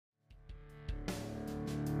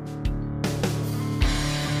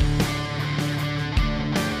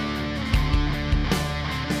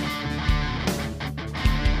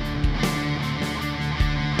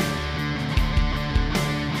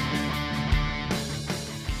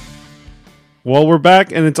Well, we're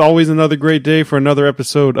back, and it's always another great day for another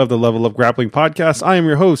episode of the Level Up Grappling Podcast. I am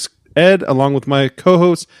your host, Ed, along with my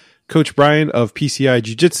co-host, Coach Brian of PCI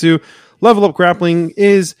Jiu-Jitsu. Level Up Grappling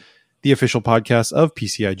is the official podcast of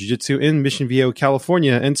PCI Jiu-Jitsu in Mission Viejo,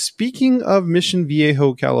 California. And speaking of Mission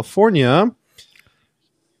Viejo, California,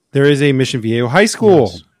 there is a Mission Viejo High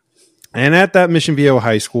School. Yes. And at that Mission Viejo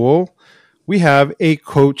High School, we have a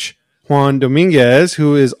coach, Juan Dominguez,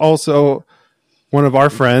 who is also one of our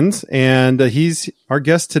friends, and he's our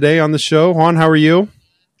guest today on the show. Juan, how are you?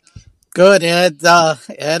 Good, Ed.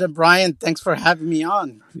 Ed and Brian, thanks for having me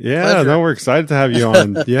on. Yeah, Pleasure. no, we're excited to have you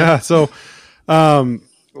on. Yeah, so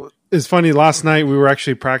it's funny. Last night we were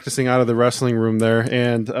actually practicing out of the wrestling room there,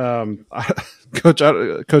 and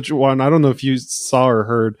Coach Juan, I don't know if you saw or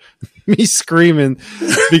heard me screaming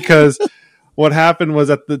because what happened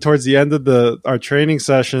was towards the end of our training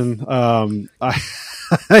session,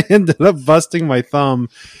 I ended up busting my thumb,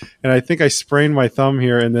 and I think I sprained my thumb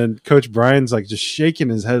here. And then Coach Brian's like just shaking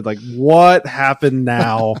his head, like, "What happened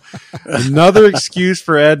now?" Another excuse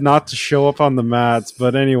for Ed not to show up on the mats.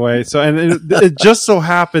 But anyway, it just so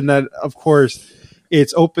happened that, of course,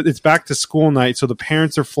 it's open. It's back to school night, so the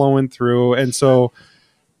parents are flowing through, and so.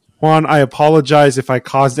 Juan, I apologize if I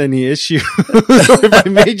caused any issues or if I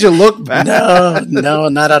made you look bad. No,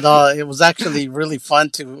 not at all. It was actually really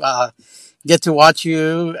fun to get to watch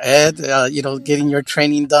you, Ed, getting your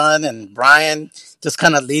training done, and Brian just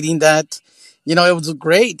kind of leading that. It was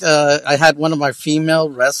great. I had one of my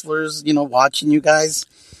female wrestlers, watching you guys,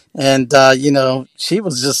 and, she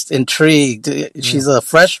was just intrigued. She's a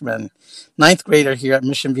freshman. 9th grader here at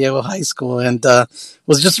Mission Viejo High School, and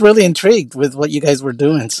was just really intrigued with what you guys were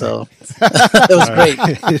doing. So it was great.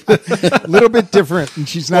 A little bit different, and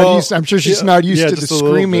she's not used. I'm sure she's not used to the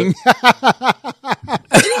screaming.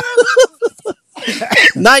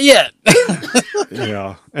 Not yet.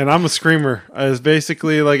 Yeah, and I'm a screamer. It's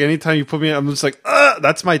basically like anytime you put me, I'm just like,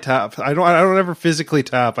 that's my tap. I don't ever physically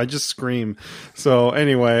tap. I just scream. So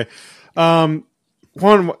anyway, Juan,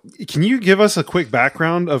 can you give us a quick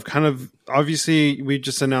background of kind of, obviously we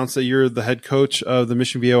just announced that you're the head coach of the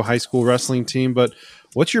Mission Viejo High School wrestling team, but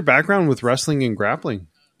what's your background with wrestling and grappling?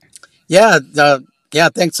 Yeah,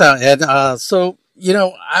 thanks, Ed. So,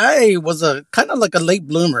 I was a kind of like a late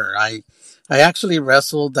bloomer. I actually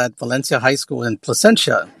wrestled at Valencia High School in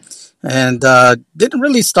Placentia, and didn't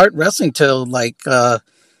really start wrestling till like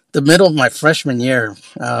the middle of my freshman year.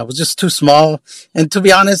 I was just too small. And to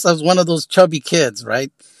be honest, I was one of those chubby kids,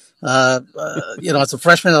 right? As a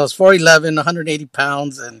freshman, I was 4'11", 180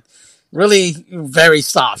 pounds, and really very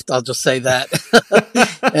soft. I'll just say that.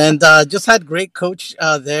 And just had great coach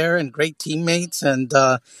there and great teammates, and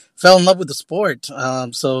fell in love with the sport.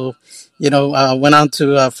 So went on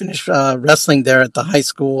to finish wrestling there at the high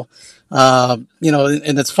school. And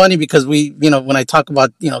it's funny because when I talk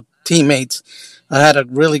about, teammates, I had a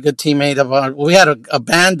really good teammate we had a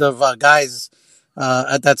band of guys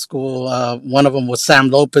at that school. One of them was Sam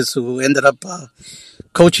Lopez, who ended up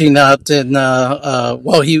coaching out in,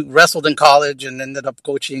 he wrestled in college and ended up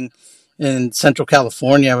coaching in Central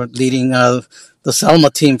California, leading the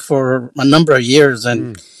Selma team for a number of years.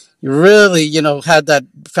 And you really, had that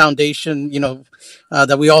foundation,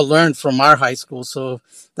 that we all learned from our high school. So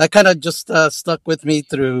that kind of just stuck with me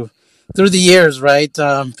through the years, right?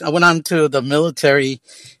 I went on to the military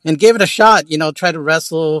and gave it a shot, tried to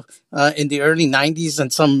wrestle in the early 90s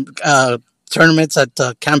and some tournaments at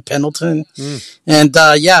Camp Pendleton. And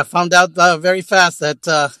found out very fast that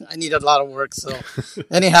I needed a lot of work. So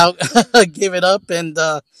anyhow, I gave it up and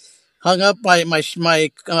hung up my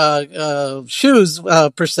shoes,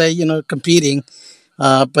 per se, competing.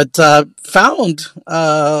 But found,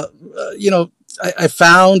 I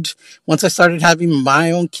found, once I started having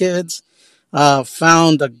my own kids,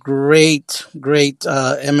 found a great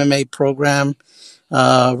MMA program,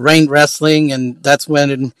 Rain Wrestling, and that's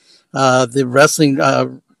when the wrestling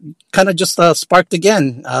kind of just sparked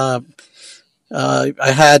again. I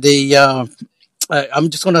had I'm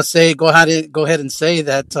just going to say, go ahead and say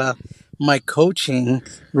that my coaching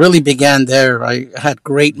really began there. I had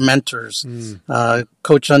great mentors,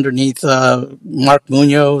 coach underneath Mark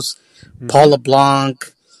Munoz, Paul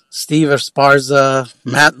LeBlanc, Steve Esparza,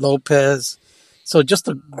 Matt Lopez. So just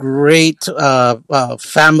a great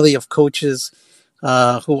family of coaches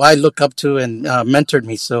who I look up to and mentored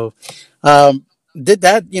me. So did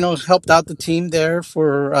that, helped out the team there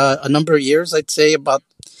for a number of years. I'd say about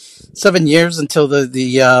 7 years until the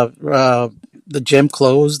gym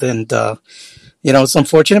closed, and it's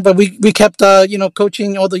unfortunate, but we kept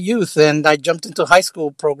coaching all the youth, and I jumped into high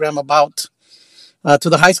school program to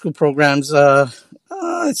the high school programs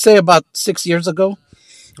I'd say about 6 years ago,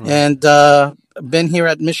 and been here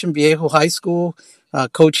at Mission Viejo High School,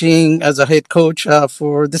 coaching as a head coach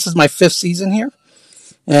for this is my 5th season here.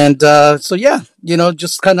 And so yeah,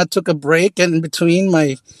 just kind of took a break in between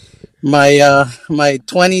my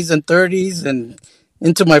 20s and 30s and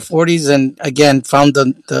into my 40s, and again found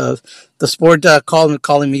the sport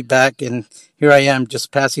calling me back, and here I am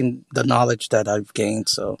just passing the knowledge that I've gained.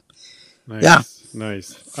 So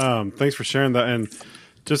nice. Thanks for sharing that. And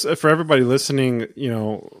just for everybody listening,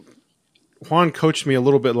 Juan coached me a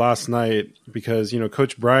little bit last night because,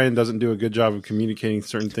 Coach Brian doesn't do a good job of communicating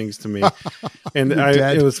certain things to me. And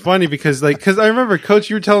it was funny because I remember, Coach,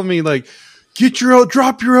 you were telling me, like,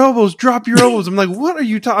 drop your elbows. I'm like, what are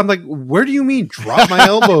you talking? I'm like, where do you mean drop my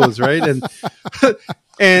elbows? Right.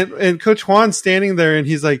 And Coach Juan's standing there and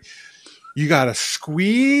he's like, you got to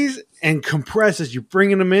squeeze and compress as you're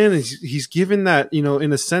bringing him in. And he's given that,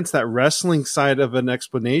 in a sense, that wrestling side of an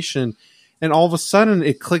explanation. And all of a sudden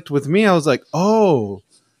it clicked with me. I was like, oh,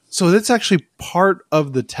 so that's actually part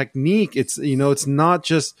of the technique. It's, it's not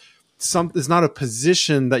just it's not a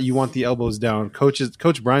position that you want the elbows down.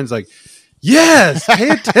 Coach Brian's like, yes, pay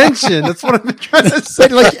attention. That's what I've been trying to say.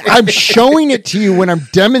 But I'm showing it to you when I'm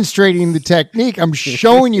demonstrating the technique. I'm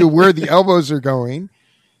showing you where the elbows are going.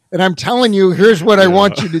 And I'm telling you, here's what I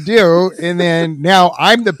want you to do. And then now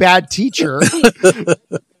I'm the bad teacher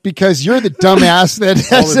because you're the dumbass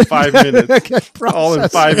that all in 5 minutes. All in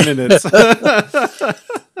 5 minutes.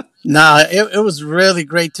 No, it was really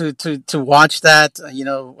great to watch that.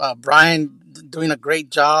 Brian doing a great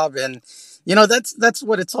job, and that's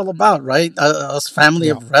what it's all about, right? Us family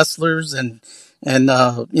of wrestlers and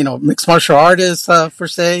mixed martial artists per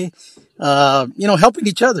se. Helping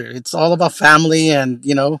each other. It's all about family, and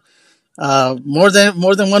more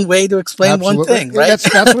than one way to explain one thing, right?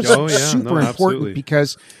 That's what's super important,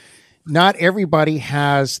 because not everybody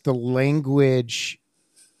has the language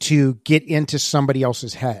to get into somebody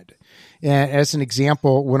else's head. And as an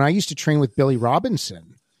example, when I used to train with Billy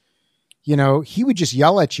Robinson, he would just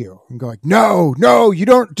yell at you and go like, no, you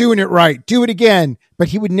don't doing it right. Do it again. But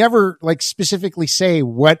he would never specifically say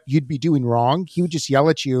what you'd be doing wrong. He would just yell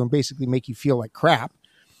at you and basically make you feel like crap.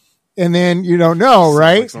 And then you don't know,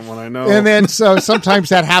 right? Like someone I know. And then so sometimes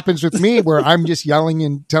that happens with me where I'm just yelling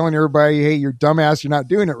and telling everybody, hey, you're dumbass, you're not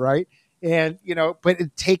doing it right. And, but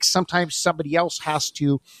it takes sometimes somebody else has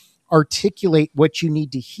to articulate what you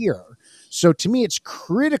need to hear. So to me, it's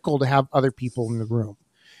critical to have other people in the room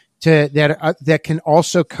that can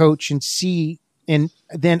also coach and see and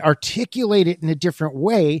then articulate it in a different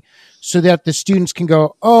way so that the students can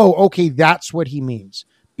go, oh, okay, that's what he means.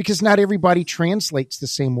 Because not everybody translates the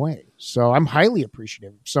same way. So I'm highly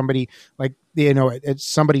appreciative. Somebody at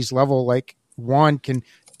somebody's level, like Juan, can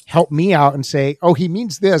help me out and say, oh, he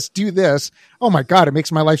means this, do this. Oh my God, it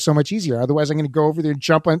makes my life so much easier. Otherwise I'm going to go over there and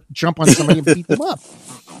jump on somebody and beat them up.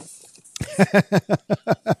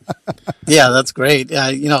 Yeah, that's great.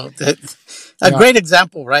 Great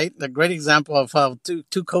example, right? A great example of how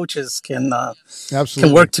two coaches can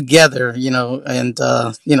work together, and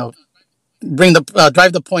bring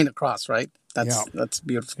drive the point across, right? That's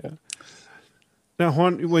beautiful. Yeah. Now,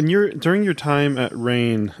 Juan, during your time at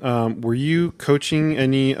Rain, were you coaching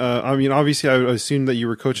any? Obviously, I would assume that you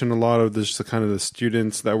were coaching a lot of the kind of the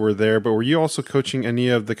students that were there, but were you also coaching any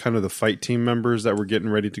of the kind of the fight team members that were getting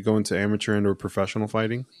ready to go into amateur and or professional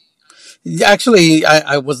fighting? Actually,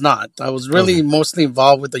 I was not. I was really mostly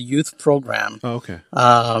involved with the youth program. Oh, okay.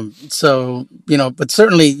 So but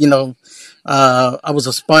certainly, I was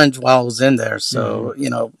a sponge while I was in there. So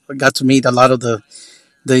I got to meet a lot of the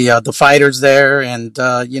fighters there, and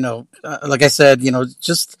like I said,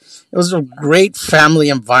 just it was a great family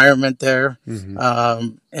environment there.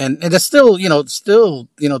 And it's still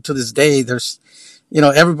to this day, there's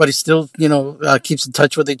everybody still keeps in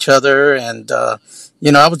touch with each other, and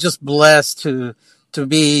I was just blessed to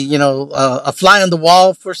be a fly on the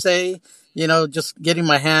wall per se, just getting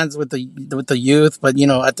my hands with the youth, but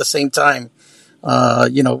at the same time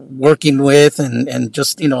working with and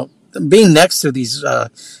just being next to these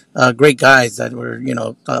great guys that were,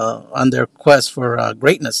 on their quest for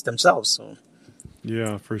greatness themselves. So,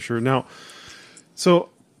 yeah, for sure. Now, so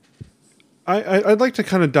I'd like to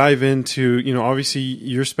kind of dive into, obviously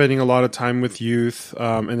you're spending a lot of time with youth,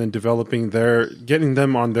 and then getting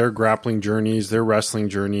them on their grappling journeys, their wrestling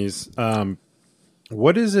journeys.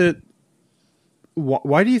 What is it?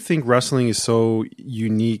 Why do you think wrestling is so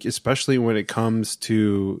unique, especially when it comes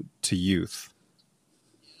to youth?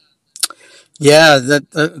 Yeah,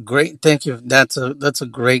 great. Thank you. That's a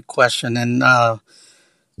great question. And,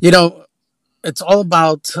 it's all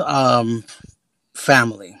about,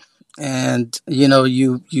 family, and,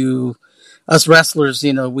 us wrestlers,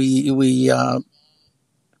 we're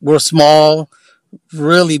a small,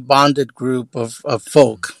 really bonded group of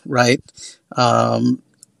folk, right? Um,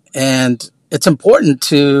 and it's important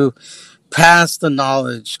to pass the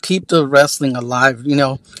knowledge, keep the wrestling alive.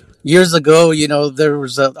 Years ago, there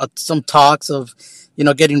was some talks of,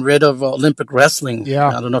 getting rid of Olympic wrestling. Yeah.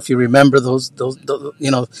 I don't know if you remember those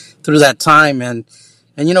through that time. And,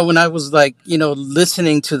 when I was like,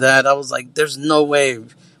 listening to that, I was like, there's no way.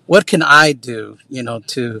 What can I do,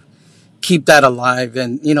 to keep that alive?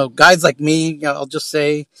 And, guys like me, I'll just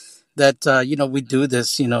say that, we do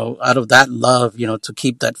this, out of that love, to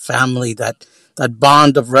keep that family, that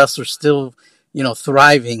bond of wrestlers still,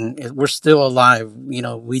 thriving. We're still alive.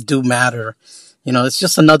 We do matter. It's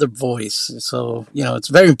just another voice. So, it's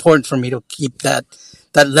very important for me to keep that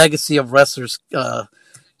legacy of wrestlers,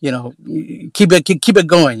 keep it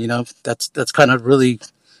going. That's kind of really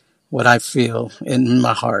what I feel in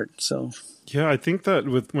my heart. So, yeah, I think that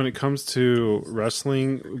when it comes to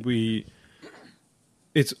wrestling,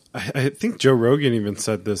 I think Joe Rogan even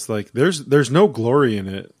said this, like there's no glory in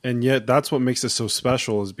it, and yet that's what makes it so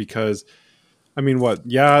special, is because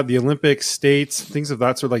the Olympic states, things of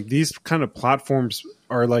that sort, like these kind of platforms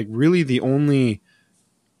are like really the only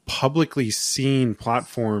publicly seen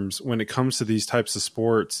platforms when it comes to these types of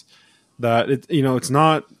sports, that it's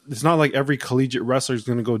not like every collegiate wrestler is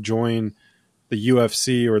going to go join the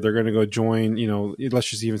UFC, or they're going to go join, let's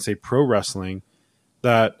just even say pro wrestling.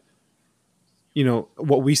 That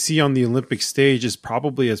what we see on the Olympic stage is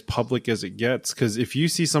probably as public as it gets. Because if you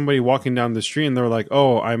see somebody walking down the street and they're like,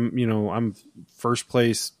 "Oh, I'm first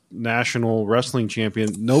place national wrestling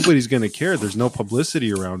champion," nobody's going to care. There's no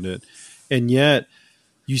publicity around it, and yet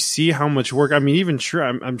you see how much work. I'm sure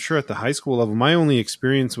at the high school level, my only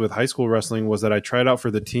experience with high school wrestling was that I tried out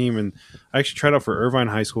for the team, and I actually tried out for Irvine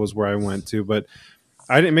High School is where I went to, but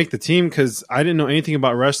I didn't make the team because I didn't know anything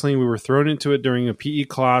about wrestling. We were thrown into it during a PE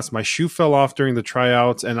class. My shoe fell off during the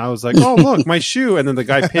tryouts, and I was like, "Oh, look, my shoe!" And then the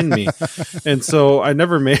guy pinned me, and so I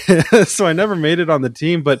never made it on the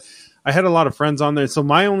team. But I had a lot of friends on there, so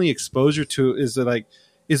my only exposure to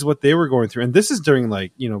is what they were going through. And this is during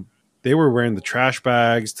they were wearing the trash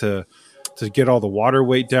bags to get all the water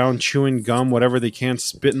weight down, chewing gum, whatever they can,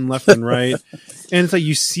 spitting left and right. And it's like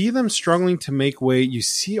you see them struggling to make weight. You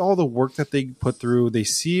see all the work that they put through. You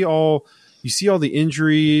see all the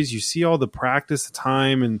injuries. You see all the practice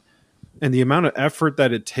time and the amount of effort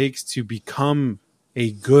that it takes to become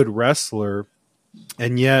a good wrestler.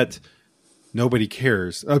 And yet nobody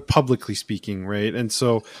cares, publicly speaking, right? And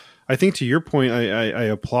so I think to your point, I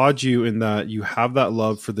applaud you in that you have that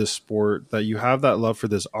love for this sport, that you have that love for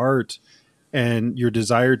this art, and your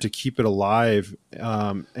desire to keep it alive,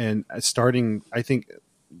 and starting, I think,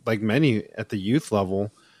 like many at the youth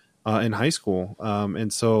level in high school.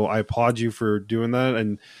 And so I applaud you for doing that.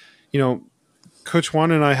 And, Coach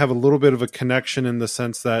Juan and I have a little bit of a connection in the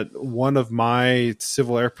sense that one of my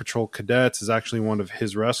Civil Air Patrol cadets is actually one of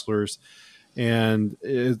his wrestlers. And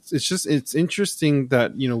it's interesting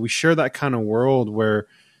that, we share that kind of world where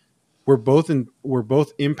we're both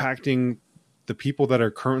impacting the people that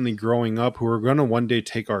are currently growing up who are going to one day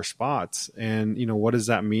take our spots. And, what does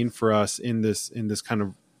that mean for us in this kind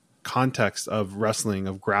of context of wrestling,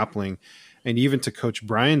 of grappling? And even to Coach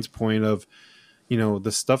Brian's point of,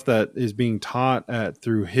 the stuff that is being taught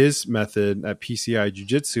through his method at PCI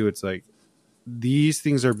Jiu-Jitsu, it's like these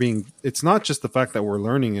things are it's not just the fact that we're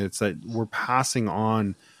learning, it's that we're passing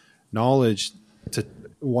on knowledge to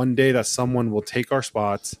one day that someone will take our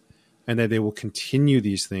spots and that they will continue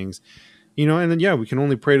these things. And then, we can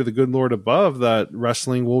only pray to the good Lord above that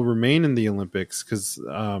wrestling will remain in the Olympics. Because,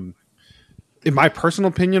 in my personal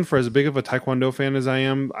opinion, for as big of a Taekwondo fan as I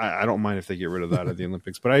am, I don't mind if they get rid of that at the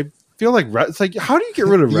Olympics. But I feel like it's like, how do you get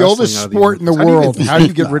rid of the oldest sport in the world? How do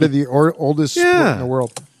you get rid of the oldest sport in the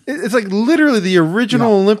world? It's like literally the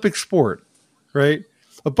original Olympic sport, right?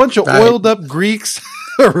 A bunch of oiled up Greeks,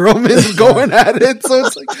 Romans going at it. So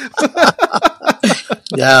it's like,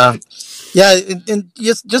 Yeah, and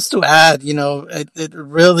just to add, it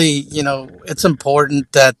really, it's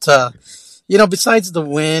important that, besides the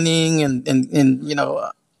winning and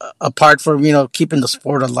apart from, keeping the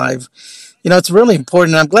sport alive, it's really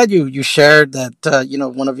important. I'm glad you shared that,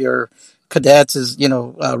 one of your cadets is,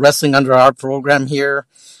 wrestling under our program here.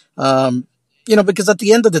 Because at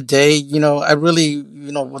the end of the day, I really,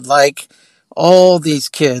 would like all these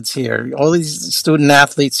kids here, all these student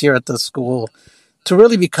athletes here at the school to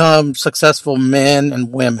really become successful men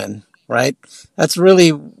and women, right? That's really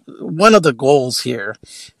one of the goals here,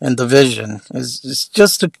 and the vision is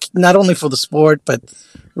just to not only for the sport, but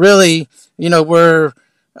really, we're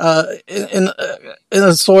in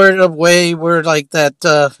a sort of way where like that,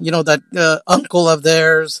 that uncle of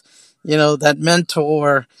theirs, that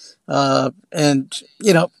mentor, and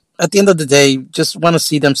at the end of the day, just want to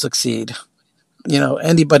see them succeed.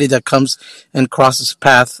 Anybody that comes and crosses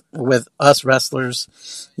path with us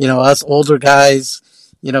wrestlers, us older guys,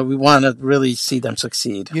 we want to really see them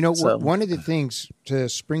succeed. So One of the things to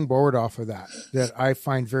springboard off of that I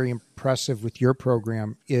find very impressive with your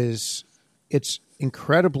program is it's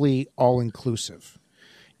incredibly all-inclusive.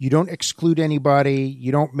 You don't exclude anybody.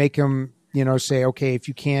 You don't make them, say, okay, if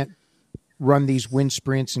you can't run these wind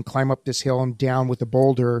sprints and climb up this hill and down with a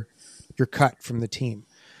boulder, you're cut from the team.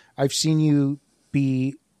 I've seen you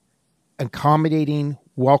be accommodating,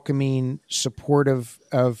 welcoming, supportive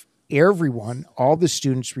of everyone, all the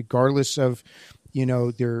students, regardless of,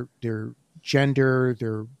 their gender,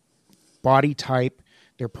 their body type,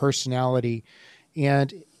 their personality.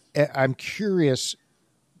 And I'm curious,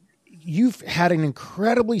 you've had an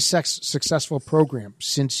incredibly successful program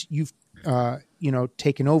since you've,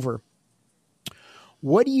 taken over.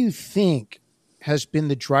 What do you think has been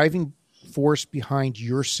the driving force behind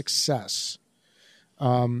your success?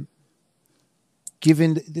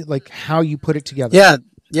 Given like how you put it together.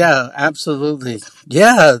 Yeah, absolutely.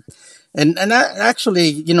 Yeah. And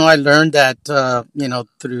actually, I learned that,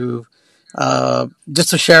 through, just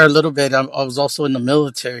to share a little bit, I was also in the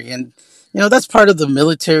military, and, that's part of the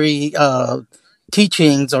military,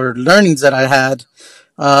 teachings or learnings that I had.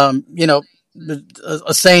 A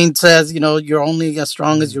saying says, you're only as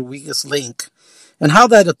strong as your weakest link, and how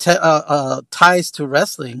that ties to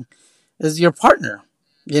wrestling is your partner,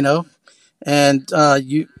 and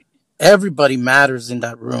everybody matters in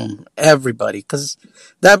that room, everybody, because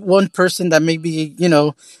that one person that maybe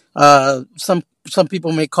some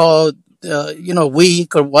people may call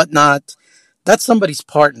weak or whatnot, that's somebody's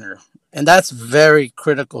partner, and that's very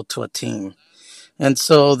critical to a team. And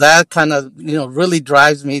so that kind of really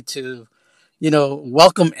drives me to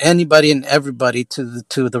welcome anybody and everybody to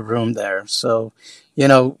the room there. So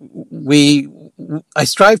I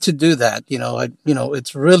strive to do that.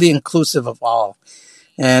 It's really inclusive of all.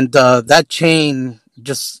 And that chain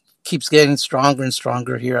just keeps getting stronger and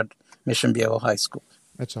stronger here at Mission Viejo High School.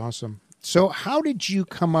 That's awesome. So how did you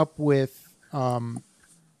come up with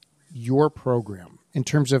your program in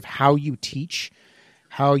terms of how you teach,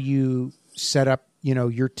 how you set up,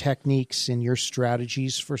 your techniques and your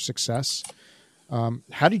strategies for success?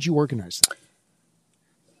 How did you organize that?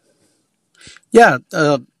 Yeah.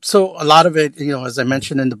 So a lot of it, as I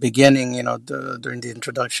mentioned in the beginning, during the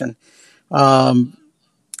introduction,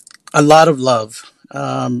 a lot of love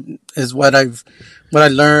is what I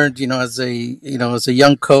learned, as a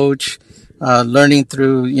young coach, learning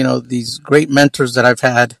through, these great mentors that I've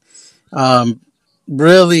had,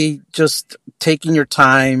 really just taking your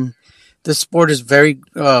time. This sport is very,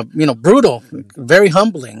 brutal, very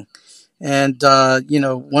humbling. And,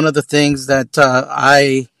 one of the things that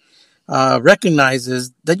I recognize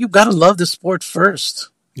is that you've got to love the sport first,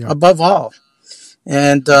 above all.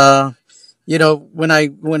 And, when I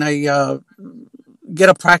get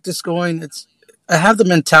a practice going, I have the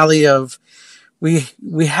mentality of we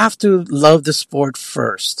have to love the sport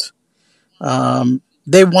first.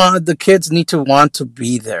 The kids need to want to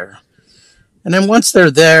be there. And then once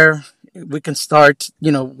they're there, we can start,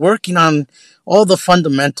 working on all the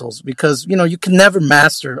fundamentals, because, you can never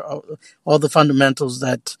master all the fundamentals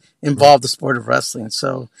that involve the sport of wrestling.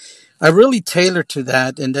 So I really tailor to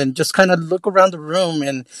that, and then just kind of look around the room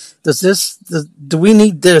and do we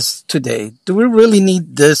need this today? Do we really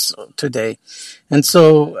need this today? And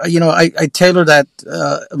so, I tailor that,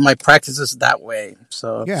 my practices that way.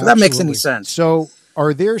 So, yeah, so that makes any sense. So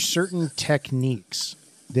are there certain techniques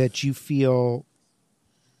that you feel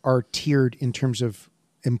are tiered in terms of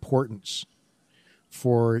importance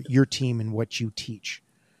for your team and what you teach?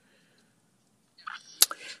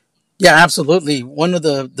 Yeah, absolutely. One of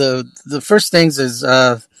the first things is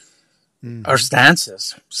our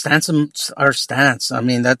stances. Our stance. I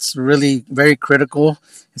mean, that's really very critical.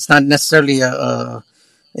 It's not necessarily a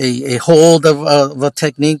hold of a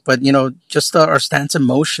technique, but just our stance and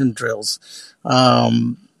motion drills.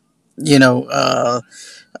 What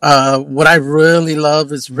I really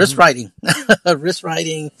love is wrist riding,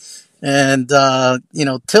 and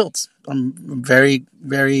tilts. I'm very,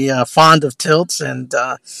 very fond of tilts, and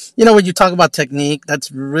when you talk about technique,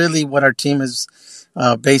 that's really what our team is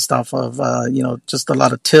based off of. Just a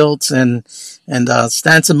lot of tilts and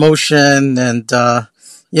stance and motion, and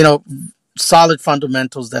solid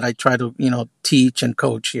fundamentals that I try to teach and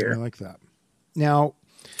coach here. I like that. Now,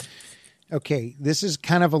 okay, this is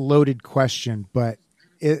kind of a loaded question, but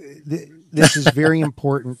this is very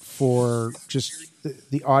important for just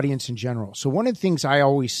the audience in general. So one of the things I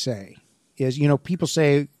always say is, people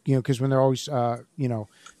say, because when they're always,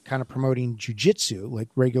 kind of promoting jujitsu, like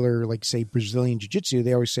regular, like say Brazilian jiu-jitsu,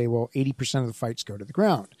 they always say, well, 80% of the fights go to the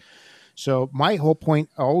ground. So my whole point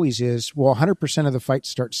always is, well, 100% of the fights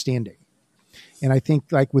start standing. And I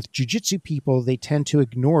think like with jiu-jitsu people, they tend to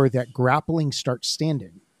ignore that grappling starts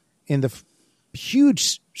standing. And the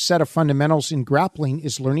huge set of fundamentals in grappling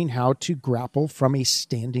is learning how to grapple from a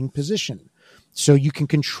standing position. So you can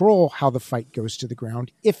control how the fight goes to the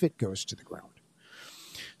ground if it goes to the ground.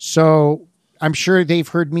 So I'm sure they've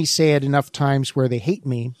heard me say it enough times where they hate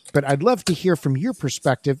me, but I'd love to hear from your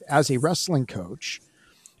perspective as a wrestling coach.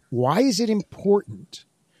 Why is it important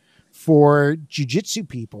for jiu-jitsu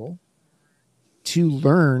people to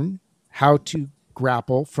learn how to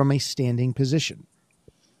grapple from a standing position?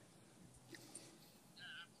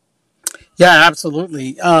 Yeah,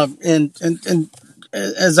 absolutely. And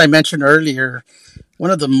as I mentioned earlier, one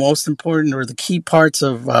of the most important or the key parts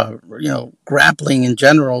of, grappling in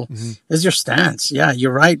general is your stance. Yeah,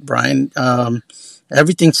 you're right, Brian.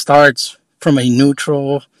 Everything starts from a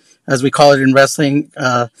neutral, as we call it in wrestling,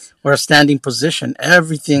 or a standing position.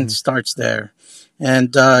 Everything starts there.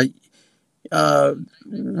 And, I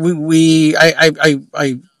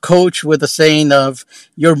coach with a saying of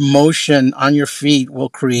your motion on your feet will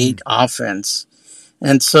create offense.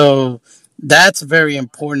 And so that's very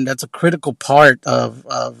important. That's a critical part of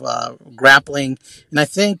grappling. And I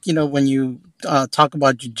think, when you talk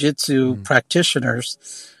about jiu-jitsu practitioners,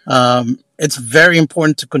 it's very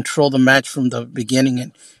important to control the match from the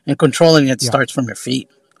beginning, and controlling it starts from your feet.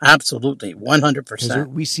 Absolutely. 100%.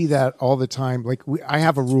 We see that all the time. Like I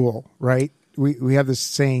have a rule, right? We have this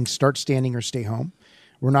saying, start standing or stay home.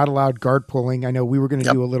 We're not allowed guard pulling. I know we were going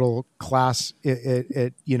to do a little class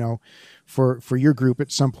for your group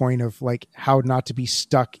at some point of like how not to be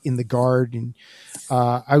stuck in the guard. And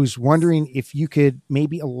I was wondering if you could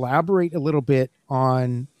maybe elaborate a little bit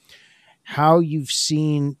on how you've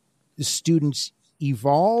seen the students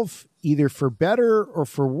evolve either for better or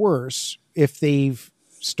for worse if they've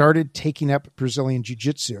started taking up Brazilian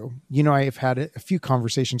jiu-jitsu. I have had a few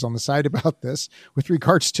conversations on the side about this with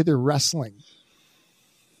regards to their wrestling.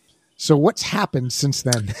 So what's happened since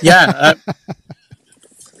then? Yeah,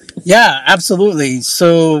 absolutely.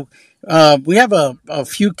 So we have a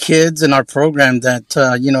few kids in our program that,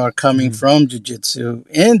 are coming from jiu-jitsu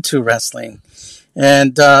into wrestling.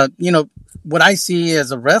 And, what I see as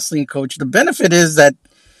a wrestling coach, the benefit is that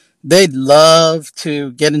they love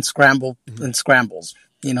to get in scrambles,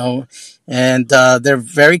 and they're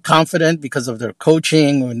very confident because of their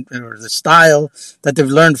coaching or the style that they've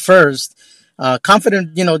learned first.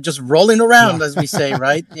 Confident, just rolling around, as we say,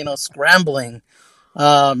 right? Scrambling.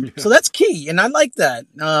 So that's key. And I like that.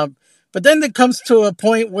 But then it comes to a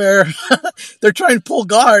point where they're trying to pull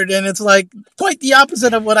guard, and it's like quite the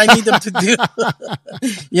opposite of what I need them to do.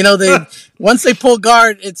 Once they pull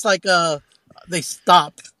guard, it's like, they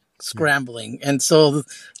stop scrambling. And so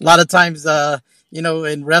a lot of times,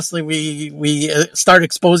 in wrestling, we start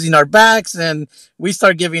exposing our backs, and we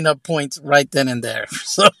start giving up points right then and there.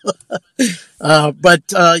 So, I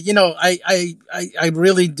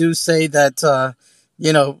really do say that,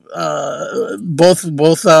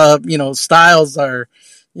 both styles are,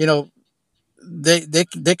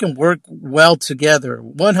 they can work well together,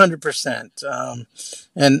 100%.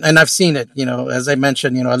 And I've seen it, as I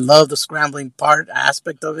mentioned, I love the scrambling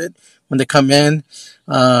aspect of it when they come in.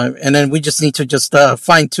 And then we just need to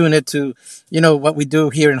fine tune it to, what we do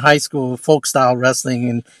here in high school, folk style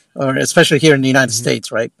wrestling, or especially here in the United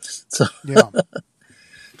States. Right. So,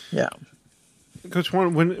 yeah. Coach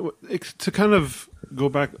Juan, to kind of go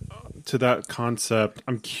back to that concept,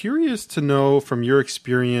 I'm curious to know from your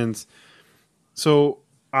experience. So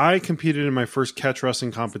I competed in my first catch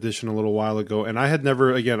wrestling competition a little while ago, and I've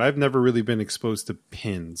never really been exposed to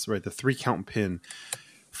pins, right? The 3-count pin.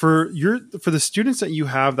 For the students that you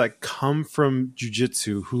have that come from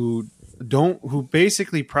jiu-jitsu who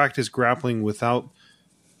basically practice grappling without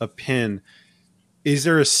a pin, is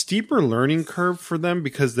there a steeper learning curve for them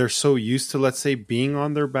because they're so used to, let's say, being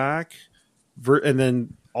on their back, and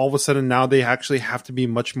then all of a sudden now they actually have to be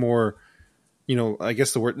much more, I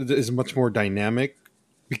guess the word is much more dynamic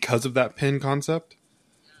because of that pin concept?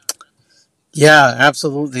 Yeah,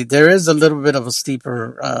 absolutely. There is a little bit of a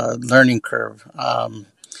steeper learning curve.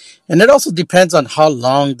 And it also depends on how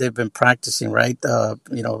long they've been practicing, right?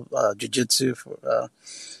 Jiu-jitsu,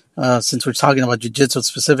 since we're talking about jiu-jitsu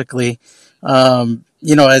specifically,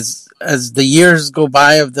 as the years go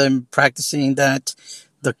by of them practicing that,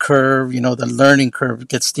 the curve, the learning curve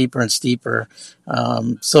gets steeper and steeper.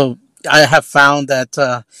 So I have found that,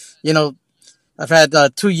 I've had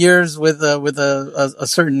 2 years with a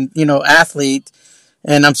certain, athlete,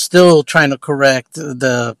 and I'm still trying to correct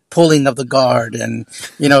the pulling of the guard and,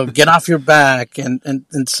 get off your back. And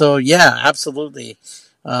so, yeah, absolutely.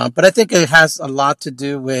 But I think it has a lot to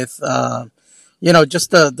do with,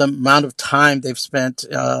 just the amount of time they've spent,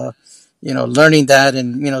 learning that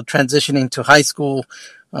and, transitioning to high school,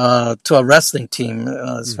 to a wrestling team,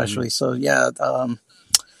 especially. So, yeah,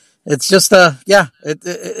 it's just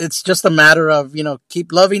it's just a matter of,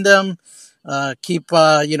 keep loving them, keep,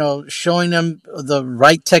 showing them the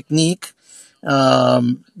right technique,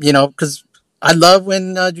 because I love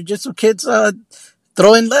when jiu-jitsu kids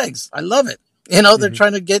throw in legs. I love it. They're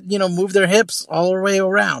trying to get, move their hips all the way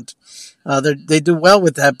around. They do well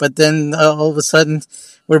with that, but then all of a sudden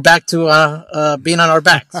we're back to being on our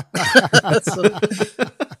backs.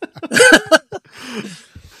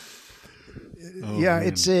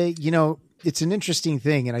 It's it's an interesting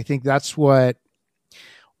thing. And I think that's why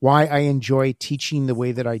I enjoy teaching the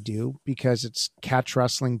way that I do, because it's catch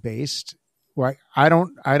wrestling based. Why I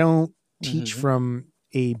don't teach from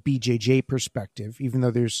a BJJ perspective, even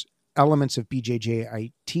though there's elements of BJJ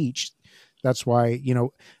I teach. That's why,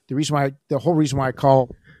 the whole reason why I call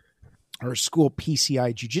our school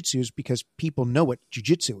PCI Jiu-Jitsu is because people know what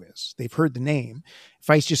Jiu-Jitsu is. They've heard the name. If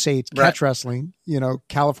I just say it's catch wrestling,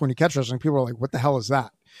 California catch wrestling, people are like, what the hell is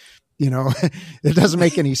that? It doesn't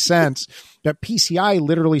make any sense. But PCI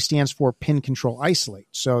literally stands for pin, control, isolate.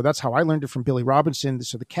 So that's how I learned it from Billy Robinson.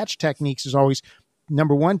 So the catch techniques is always,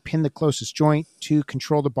 number 1, pin the closest joint. 2,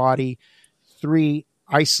 control the body. 3,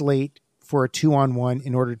 isolate for a 2-on-1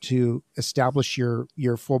 in order to establish your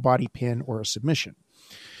full body pin or a submission.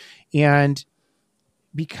 And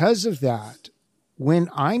because of that, when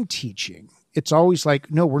I'm teaching, it's always like,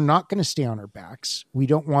 no, we're not going to stay on our backs. We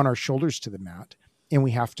don't want our shoulders to the mat, and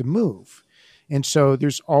we have to move. And so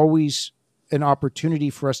there's always an opportunity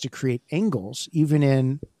for us to create angles, even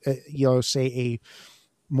in, say a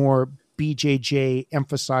more BJJ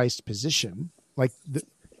emphasized position, like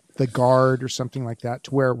the guard or something like that,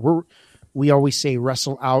 to where we always say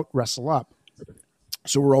wrestle out, wrestle up.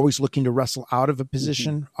 So we're always looking to wrestle out of a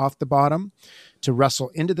position off the bottom to wrestle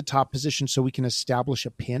into the top position so we can establish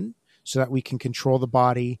a pin, so that we can control the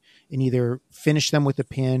body and either finish them with a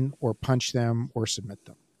pin or punch them or submit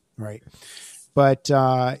them. Right. But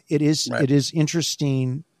it is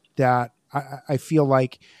interesting that I feel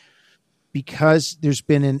like, because there's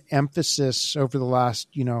been an emphasis over the last,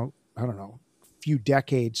 few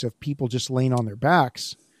decades of people just laying on their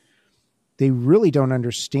backs, they really don't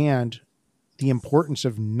understand the importance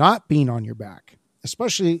of not being on your back,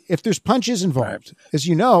 especially if there's punches involved. Right. As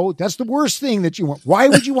you know, that's the worst thing that you want. Why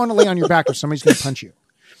would you want to lay on your back if somebody's going to punch you?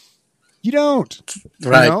 You don't.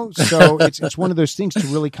 Right. So it's one of those things to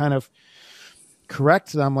really kind of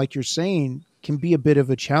correct them, like you're saying, can be a bit of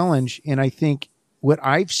a challenge. And I think what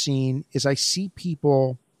I've seen is I see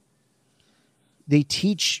people, they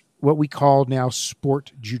teach what we call now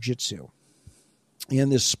sport jiu-jitsu.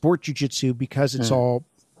 And this sport jiu-jitsu, because it's all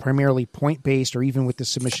primarily point-based, or even with the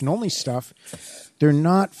submission-only stuff, they're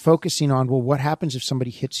not focusing on, well, what happens if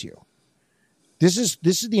somebody hits you? This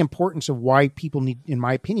is the importance of why people need, in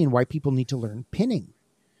my opinion, why people need to learn pinning.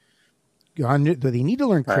 They need to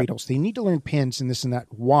learn cradles. They need to learn pins and this and that.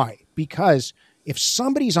 Why? Because if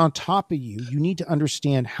somebody's on top of you, you need to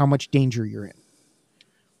understand how much danger you're in.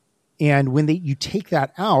 And when you take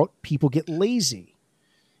that out, people get lazy.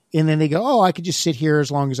 And then they go, oh, I could just sit here as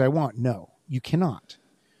long as I want. No, you cannot.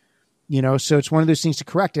 So it's one of those things to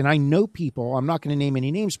correct. And I know people, I'm not going to name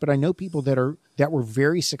any names, but I know people that were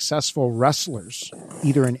very successful wrestlers,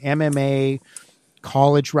 either in MMA,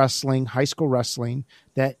 college wrestling, high school wrestling,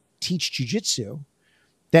 that teach jiu-jitsu,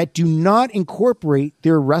 that do not incorporate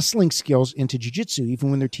their wrestling skills into jiu-jitsu, even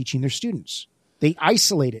when they're teaching their students. They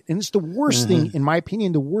isolate it. And it's the worst thing, in my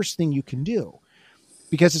opinion, the worst thing you can do,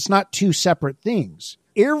 because it's not two separate things.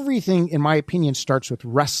 Everything, in my opinion, starts with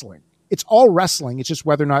wrestling. It's all wrestling. It's just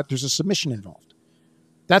whether or not there's a submission involved.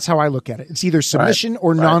 That's how I look at it. It's either submission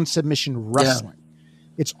or non-submission wrestling.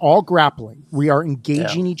 Yeah. It's all grappling. We are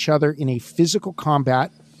engaging each other in a physical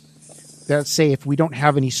combat. Let's say if we don't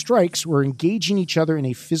have any strikes, we're engaging each other in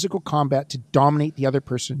a physical combat to dominate the other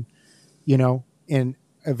person, and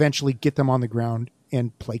eventually get them on the ground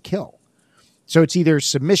and play kill. So it's either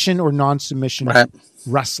submission or non-submission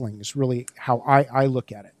wrestling is really how I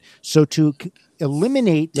look at it. So to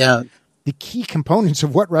eliminate the key components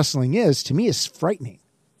of what wrestling is, to me, is frightening.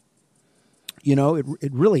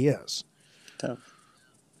 It really is.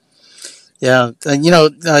 Yeah,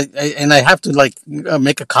 and I have to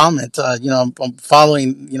make a comment. I'm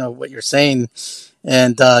following what you're saying,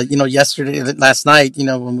 and last night,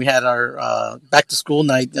 when we had our back to school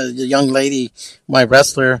night, the young lady, my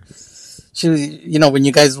wrestler, she, when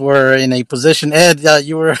you guys were in a position, Ed,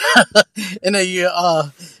 you were in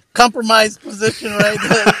a compromised position, right?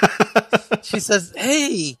 She says,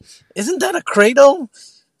 "Hey, isn't that a cradle?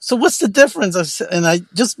 So what's the difference?" And I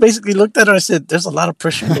just basically looked at her. I said, "There's a lot of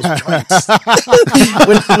pressure in those joints."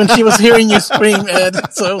 when she was hearing you scream, Ed,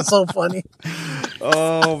 so it was so funny.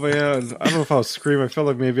 Oh man, I don't know if I was screaming. I felt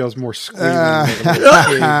like maybe I was more screaming.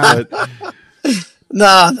 But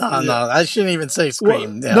No, I shouldn't even say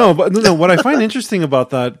scream. Well, no. What I find interesting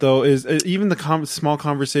about that, though, is even the small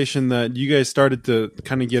conversation that you guys started to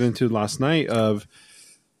kind of get into last night of,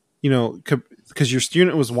 because your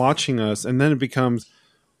student was watching us, and then it becomes,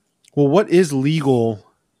 well, what is legal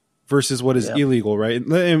versus what is illegal, right?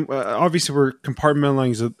 And obviously, we're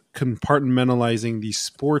compartmentalizing the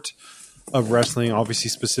sport of wrestling, obviously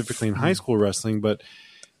specifically in high school wrestling, but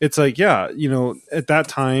it's like, at that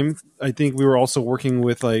time, I think we were also working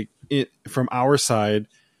with from our side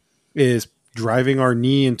is driving our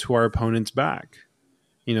knee into our opponent's back,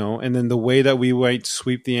 and then the way that we might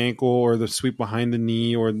sweep the ankle or the sweep behind the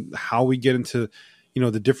knee, or how we get into,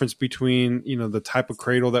 the difference between, the type of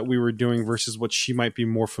cradle that we were doing versus what she might be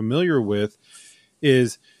more familiar with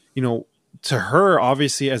is, to her,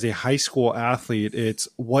 obviously as a high school athlete, it's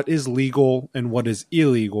what is legal and what is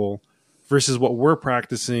illegal versus what we're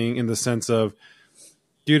practicing in the sense of,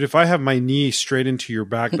 dude, if I have my knee straight into your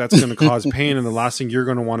back, that's going to cause pain. And the last thing you're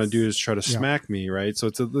going to want to do is try to smack me. Right. So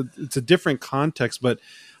it's a different context, but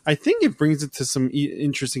I think it brings it to some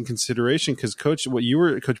interesting consideration because Coach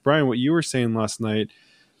Brian, what you were saying last night,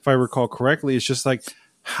 if I recall correctly, is just like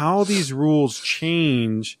how these rules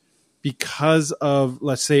change because of,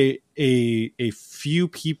 let's say, a few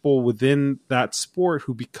people within that sport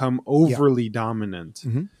who become overly dominant.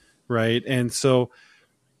 Mm-hmm. Right. And so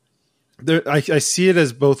I see it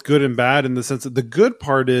as both good and bad in the sense that the good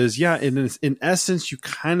part is, in essence, you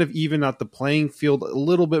kind of even out the playing field a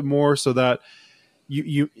little bit more so that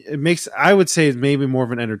it makes, I would say, it's maybe more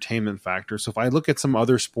of an entertainment factor. So if I look at some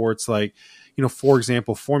other sports like, for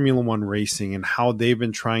example, Formula One racing and how they've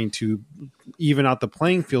been trying to even out the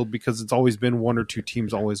playing field because it's always been one or two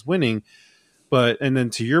teams always winning. And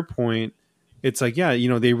then to your point, it's like,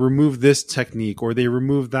 they remove this technique or they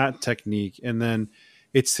remove that technique. And then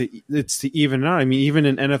it's to even out. I mean, even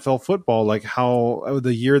in NFL football, like how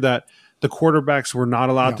the year that the quarterbacks were not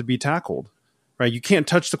allowed to be tackled, right? You can't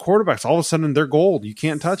touch the quarterbacks. All of a sudden they're gold. You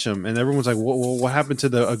can't touch them. And everyone's like, well, what happened to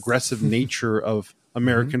the aggressive nature of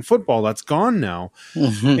American football? That's gone now.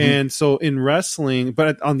 Mm-hmm. And so in wrestling,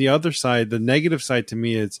 but on the other side, the negative side to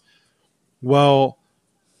me is, well,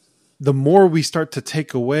 the more we start to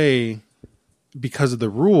take away because of the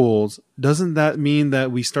rules, doesn't that mean that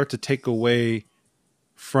we start to take away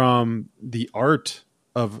from the art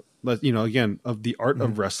of, of the art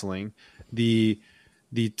of wrestling, the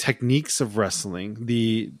techniques of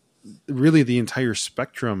wrestling, really the entire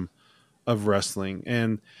spectrum of wrestling?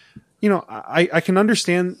 And, I can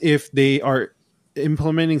understand if they are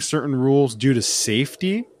implementing certain rules due to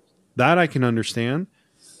safety, that I can understand.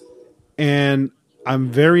 And I'm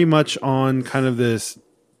very much on kind of this,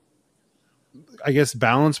 I guess,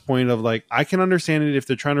 balance point of like, I can understand it if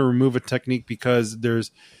they're trying to remove a technique because there's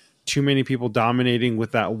too many people dominating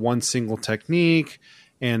with that one single technique.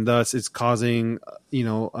 And thus it's causing,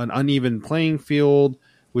 an uneven playing field,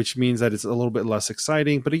 which means that it's a little bit less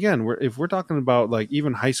exciting. But again, if we're talking about like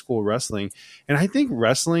even high school wrestling, and I think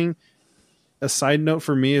wrestling, a side note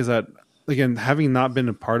for me is that, again, having not been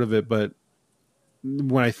a part of it, but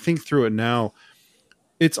when I think through it now,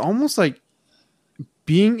 it's almost like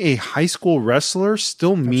being a high school wrestler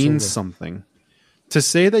still means something. To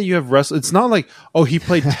say that you have wrestled, it's not like, oh, he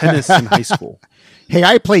played tennis in high school. Hey,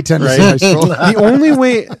 I played tennis in high school.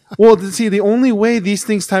 The only way these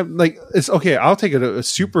things it's okay. I'll take it a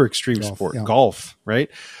super extreme sport, golf, right?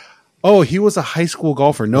 Oh, he was a high school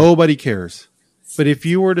golfer. Nobody cares. But if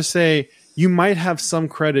you were to say, you might have some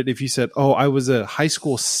credit if you said, oh, I was a high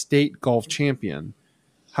school state golf champion.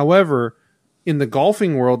 However, in the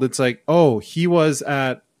golfing world, it's like, oh, he was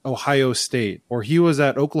at Ohio State or he was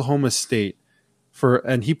at Oklahoma State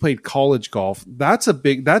and he played college golf. That's a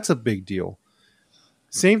big deal.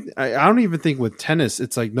 Same. I don't even think with tennis,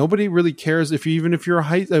 it's like nobody really cares if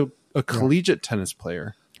you're a collegiate tennis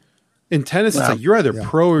player. In tennis, it's like you're either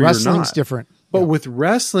pro or wrestling's you're not. Different. But with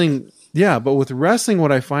wrestling,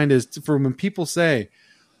 what I find is for when people say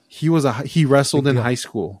he wrestled in high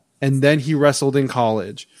school and then he wrestled in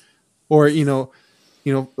college, or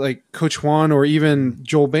like Coach Juan or even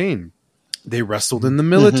Joel Bain, they wrestled in the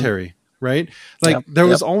military, right? Like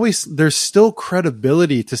there's still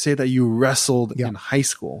credibility to say that you wrestled in high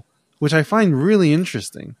school, which I find really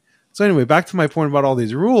interesting. So anyway, back to my point about all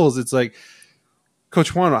these rules. It's like,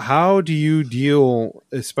 Coach Juan, how do you deal,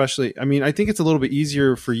 especially, I mean, I think it's a little bit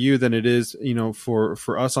easier for you than it is,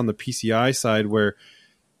 for us on the PCI side, where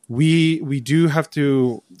we do have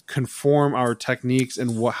to conform our techniques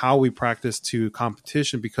and how we practice to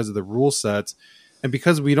competition because of the rule sets. And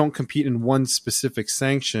because we don't compete in one specific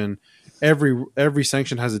sanction, every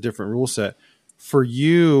sanction has a different rule set. For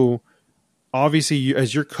you, obviously,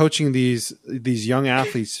 as you're coaching these young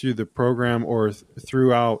athletes through the program or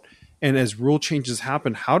throughout, and as rule changes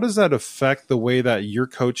happen, how does that affect the way that you're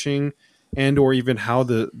coaching, and or even how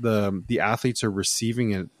the athletes are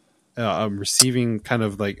receiving it, receiving kind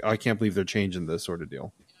of like, I can't believe they're changing this sort of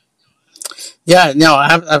deal? Yeah, no,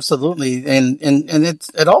 absolutely, and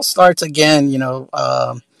it all starts again,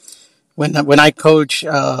 when I coach,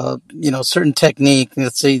 certain technique.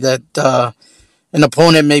 Let's say that an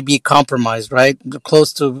opponent may be compromised, right,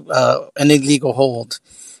 close to an illegal hold.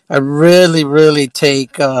 I really, really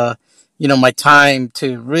take my time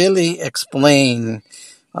to really explain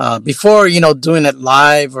before doing it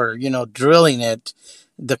live or drilling it,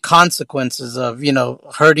 the consequences of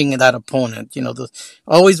hurting that opponent.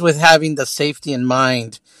 Always with having the safety in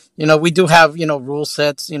mind. We do have rule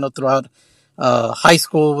sets throughout high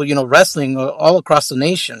school wrestling all across the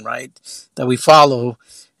nation, right, that we follow.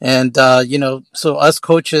 And so us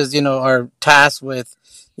coaches are tasked with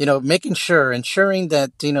ensuring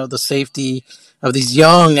that the safety of these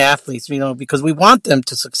young athletes, because we want them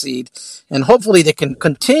to succeed, and hopefully they can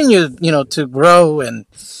continue to grow and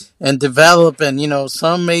develop, and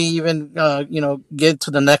some may even get to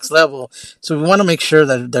the next level. So we want to make sure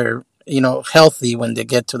that they're healthy when they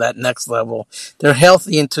get to that next level. They're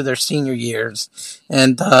healthy into their senior years,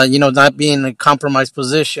 and not be in a compromised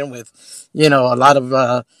position with a lot of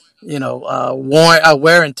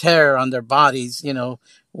wear and tear on their bodies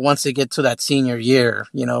once they get to that senior year.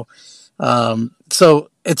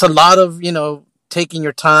 So it's a lot of taking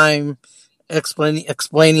your time,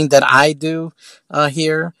 explaining that I do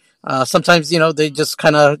here. Sometimes they just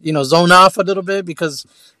kind of zone off a little bit because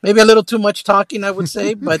maybe a little too much talking, I would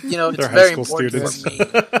say, but it's very important for me.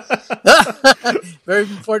 Very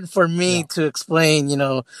important for me to explain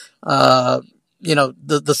the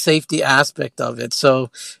safety aspect of it.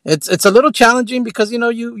 So it's a little challenging because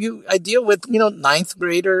I deal with ninth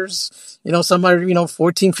graders. Some are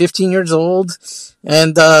 14, 15 years old,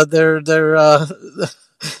 and their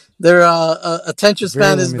attention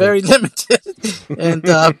span is very limited. And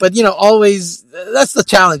but always that's the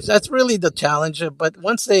challenge. That's really the challenge. But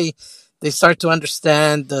once they start to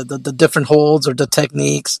understand the different holds or the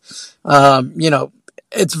techniques,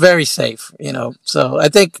 it's very safe, So I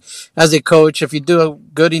think as a coach, if you do a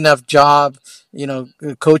good enough job,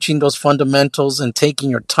 coaching those fundamentals and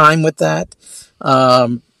taking your time with that,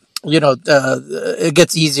 it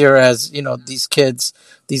gets easier as, these kids,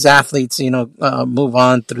 these athletes, move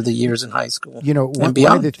on through the years in high school. One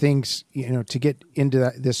of the things, to get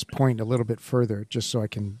into this point a little bit further, just so I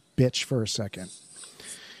can bitch for a second.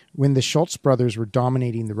 When the Schultz brothers were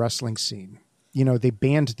dominating the wrestling scene, they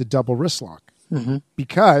banned the double wrist lock. Mm-hmm.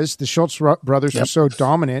 Because the Schultz brothers were so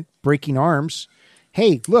dominant, breaking arms.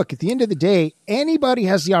 Hey, look, at the end of the day, anybody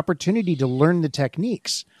has the opportunity to learn the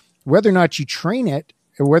techniques. Whether or not you train it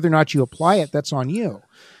or whether or not you apply it, that's on you.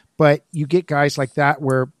 But you get guys like that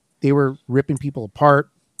where they were ripping people apart.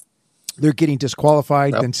 They're getting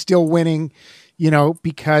disqualified and still winning,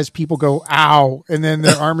 because people go, ow, and then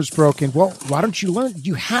their arm is broken. Well, why don't you learn?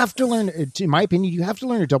 You have to learn, in my opinion, you have to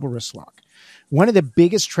learn a double wrist lock. One of the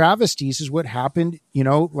biggest travesties is what happened,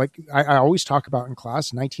 like I always talk about in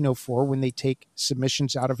class, 1904, when they take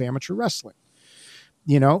submissions out of amateur wrestling,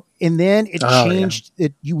 and then it changed.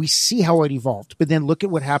 We see how it evolved. But then look at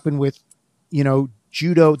what happened with,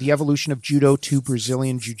 judo, the evolution of judo to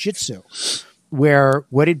Brazilian jiu-jitsu, where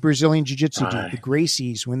what did Brazilian jiu-jitsu do? The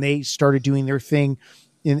Gracies, when they started doing their thing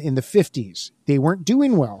in the 50s, they weren't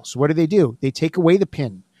doing well. So what do? They take away the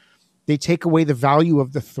pin. They take away the value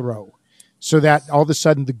of the throw. So that all of a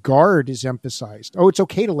sudden the guard is emphasized. Oh, it's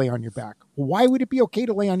okay to lay on your back. Well, why would it be okay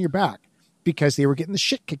to lay on your back? Because they were getting the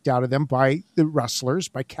shit kicked out of them by the wrestlers,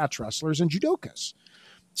 by catch wrestlers and judokas.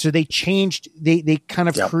 So they changed, they kind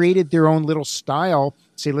of created their own little style,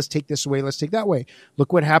 say, let's take this away, let's take that way.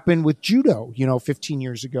 Look what happened with judo, 15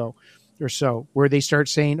 years ago or so, where they start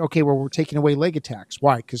saying, okay, well, we're taking away leg attacks.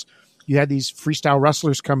 Why? Because you had these freestyle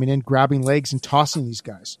wrestlers coming in, grabbing legs and tossing these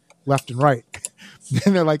guys left and right.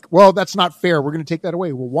 And they're like, well, that's not fair. We're going to take that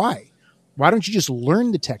away. Well, why? Why don't you just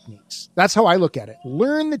learn the techniques? That's how I look at it.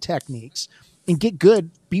 Learn the techniques and get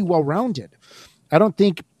good, be well-rounded. I don't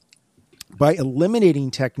think by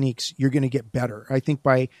eliminating techniques, you're going to get better. I think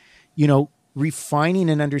by, refining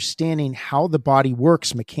and understanding how the body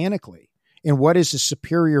works mechanically and what is a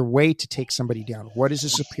superior way to take somebody down, what is a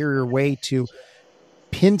superior way to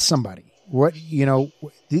pin somebody,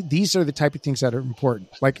 these are the type of things that are important.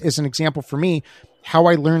 Like, as an example for me, how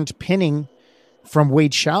I learned pinning from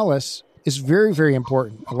Wade Chalice is very, very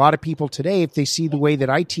important. A lot of people today, if they see the way that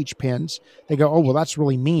I teach pins, they go, oh, well, that's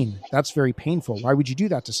really mean. That's very painful. Why would you do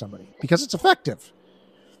that to somebody? Because it's effective.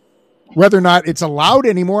 Whether or not it's allowed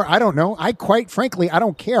anymore, I don't know. Quite frankly, I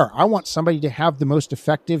don't care. I want somebody to have the most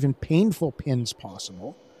effective and painful pins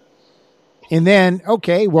possible. And then,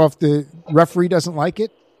 okay, well, if the referee doesn't like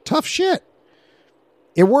it, tough shit.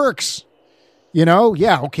 It works.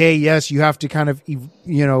 Okay, yes, you have to kind of,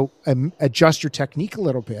 adjust your technique a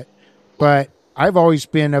little bit. But I've always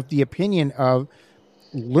been of the opinion of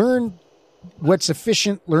learn what's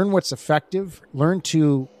efficient, learn what's effective, learn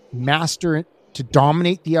to master it, to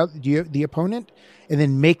dominate the opponent, and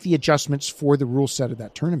then make the adjustments for the rule set of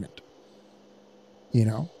that tournament.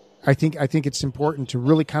 I think it's important to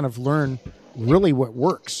really kind of learn really what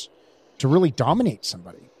works to really dominate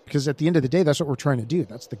somebody, because at the end of the day, that's what we're trying to do.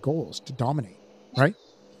 That's the goal, is to dominate, right?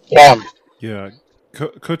 Yeah.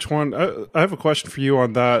 Coach Juan, I have a question for you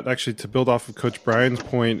on that. Actually, to build off of Coach Brian's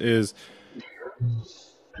point, is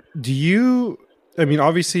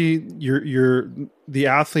obviously the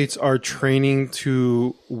athletes are training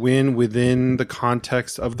to win within the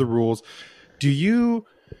context of the rules.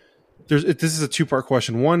 This is a two-part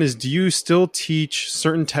question. One is, do you still teach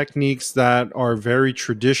certain techniques that are very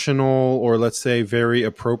traditional, or let's say very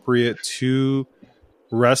appropriate to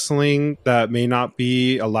wrestling, that may not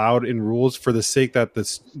be allowed in rules for the sake that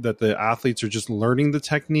the athletes are just learning the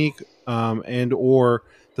technique? And or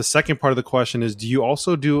the second part of the question is, do you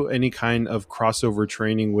also do any kind of crossover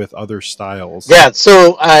training with other styles? Yeah,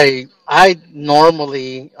 so I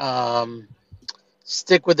normally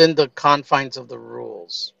stick within the confines of the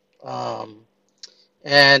rules.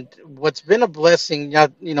 And what's been a blessing,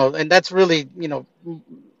 and that's really,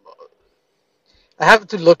 I have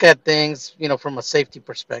to look at things, from a safety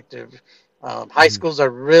perspective. High schools are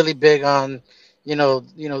really big on,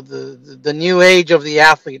 the new age of the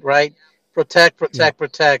athlete, right?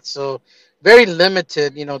 Protect. So very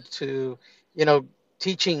limited, to,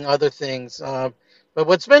 teaching other things. But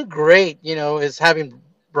what's been great, is having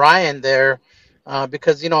Brian there,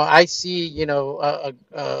 because, I see, a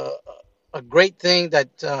great thing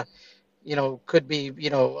that, could be,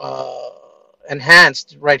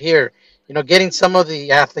 enhanced right here. Getting some of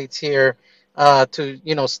the athletes here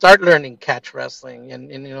to, start learning catch wrestling.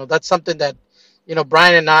 And, that's something that,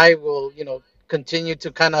 Brian and I will, continue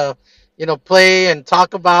to kind of, play and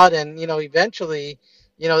talk about. And, eventually,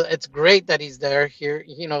 it's great that he's there here,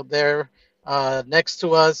 there next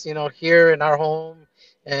to us, here in our home.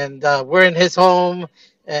 And we're in his home.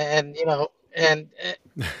 And,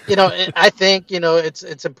 I think,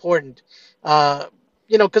 it's important,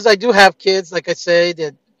 because I do have kids, like I say,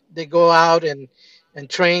 that they go out and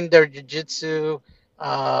train their jiu-jitsu,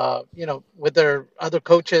 with their other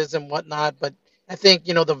coaches and whatnot. But I think,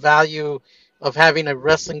 the value of having a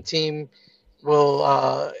wrestling team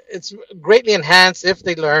will, it's greatly enhanced if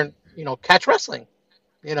they learn, catch wrestling,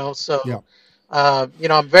 so, Yeah.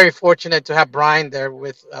 I'm very fortunate to have Brian there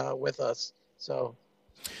with us.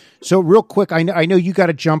 So real quick, I know you got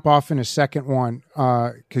to jump off in a second one,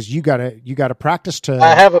 because you got to practice to.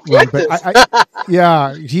 I have a practice.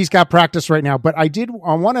 Yeah, he's got practice right now. But I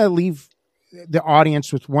want to leave the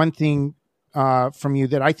audience with one thing from you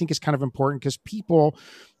that I think is kind of important, because people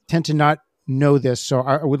tend to not know this. So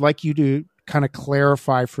I would like you to kind of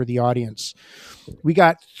clarify for the audience. We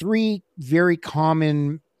got 3 very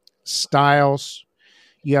common styles.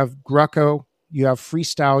 You have Greco, you have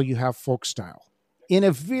freestyle, you have folk style. In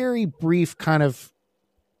a very brief kind of,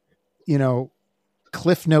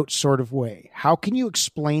 Cliff Note sort of way, how can you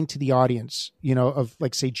explain to the audience, of,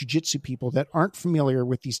 like, say, jiu-jitsu people that aren't familiar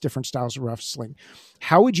with these different styles of wrestling,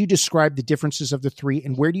 how would you describe the differences of the 3,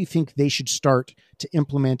 and where do you think they should start to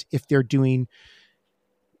implement if they're doing,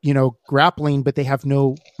 grappling, but they have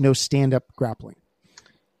no stand-up grappling?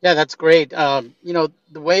 Yeah, that's great. The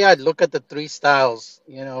way I look at the 3 styles,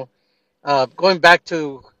 going back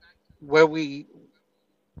to where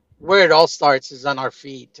it all starts is on our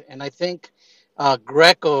feet. And I think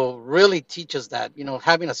Greco really teaches that,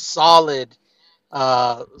 having a solid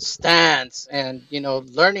stance and,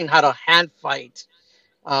 learning how to hand fight,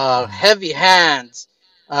 heavy hands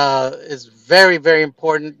is very, very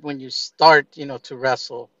important when you start, to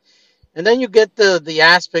wrestle. And then you get the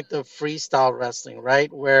aspect of freestyle wrestling,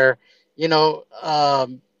 right? Where, you know,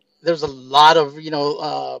 there's a lot of,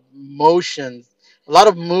 motion, a lot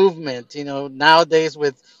of movement, nowadays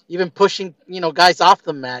with even pushing, guys off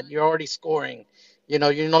the mat, you're already scoring.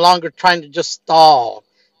 You're no longer trying to just stall.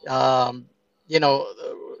 Um,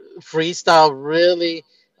 freestyle really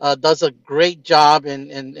does a great job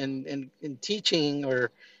in teaching,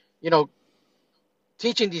 or, you know,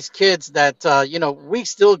 teaching these kids that we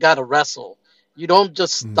still got to wrestle. You don't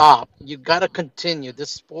just Mm, stop. You got to continue.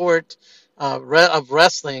 This sport of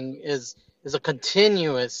wrestling is a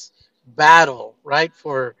continuous battle, right?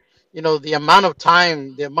 For the amount of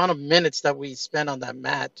time, the amount of minutes that we spend on that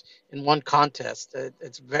mat in one contest,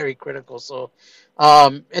 it's very critical. So,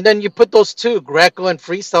 and then you put those two, Greco and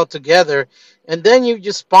freestyle, together, and then you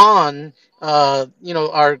just spawn,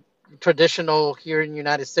 our traditional here in the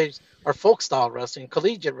United States, our folk style wrestling,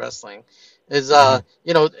 collegiate wrestling, is mhm,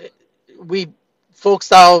 we folk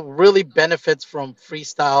style really benefits from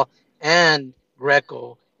freestyle and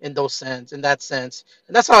Greco in that sense,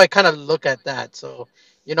 and that's how I kind of look at that. So,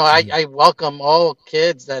 mhm. I welcome all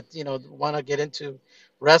kids that want to get into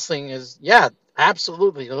wrestling. Is yeah,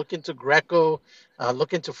 absolutely look into Greco,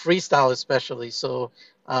 look into freestyle especially. So,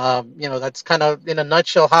 that's kind of in a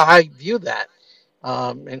nutshell how I view that,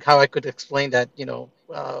 and how I could explain that,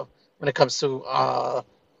 when it comes to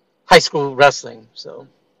high school wrestling. So,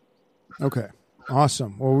 Okay.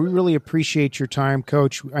 Awesome. Well, we really appreciate your time,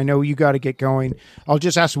 Coach. I know you got to get going. I'll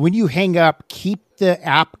just ask, when you hang up, keep the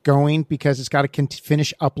app going because it's got to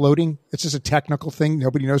finish uploading. It's just a technical thing.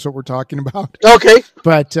 Nobody knows what we're talking about, okay.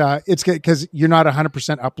 but it's good because you're not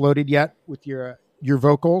 100% uploaded yet with your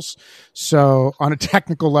vocals. So on a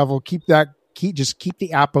technical level, keep the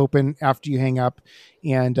app open after you hang up.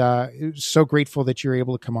 And so grateful that you're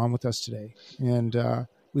able to come on with us today. And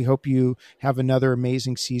we hope you have another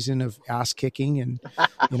amazing season of ass kicking, and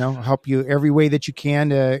help you every way that you can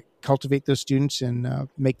to cultivate those students and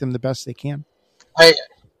make them the best they can. I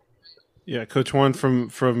Yeah, Coach Juan,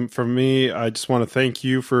 from me, I just want to thank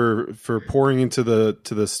you for pouring into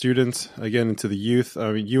the students, again, into the youth.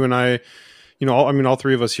 I mean, you and I, all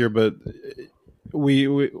three of us here, but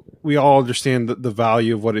we all understand the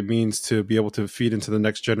value of what it means to be able to feed into the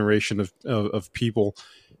next generation of people.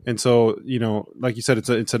 And so, like you said,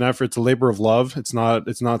 it's an effort, it's a labor of love. It's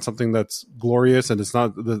not something that's glorious, and it's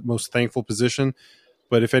not the most thankful position.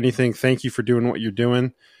 But if anything, thank you for doing what you're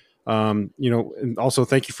doing. And also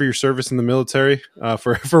thank you for your service in the military,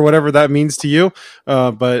 for whatever that means to you.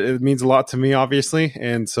 But it means a lot to me, obviously.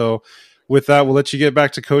 And so with that, we'll let you get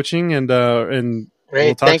back to coaching, and we'll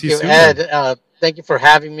Great. talk to Thank you you, soon Ed. then. Thank you for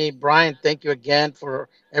having me, Brian. Thank you again for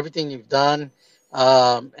everything you've done.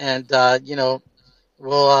 And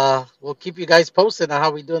we'll keep you guys posted on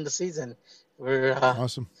how we do in the season. We're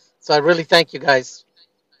Awesome. So I really thank you guys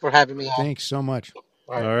for having me on. Thanks so much.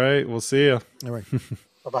 All All right. right. We'll see you. All right.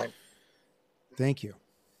 Bye bye. Thank you.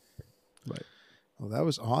 Bye. Well, that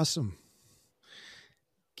was awesome.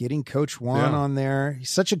 Getting Coach Juan Yeah. on there. He's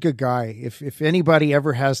such a good guy. If anybody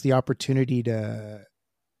ever has the opportunity to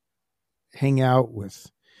hang out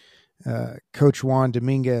with Coach Juan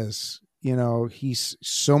Dominguez, he's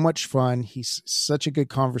so much fun. He's such a good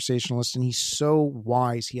conversationalist, and he's so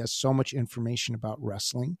wise. He has so much information about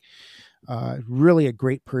wrestling. Really a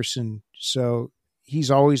great person. So he's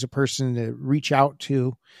always a person to reach out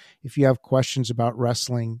to if you have questions about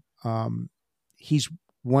wrestling. He's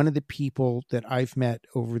one of the people that I've met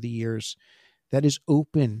over the years that is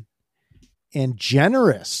open and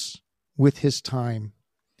generous with his time.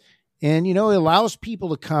 And, it allows people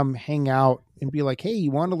to come hang out and be like, hey,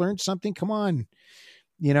 you want to learn something? Come on.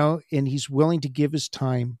 And he's willing to give his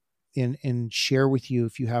time and share with you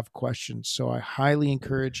if you have questions. So I highly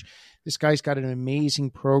encourage. This guy's got an amazing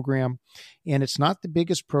program, and it's not the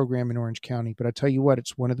biggest program in Orange County, but I tell you what,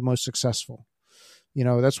 it's one of the most successful.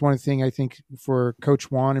 That's one thing I think for Coach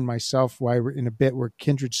Juan and myself, why we're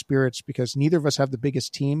kindred spirits, because neither of us have the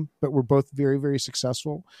biggest team, but we're both very, very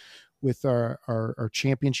successful with our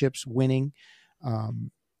championships winning.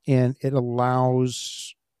 And it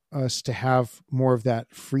allows us to have more of that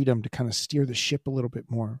freedom to kind of steer the ship a little bit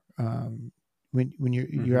more. When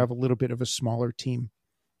you have a little bit of a smaller team,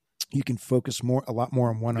 you can focus a lot more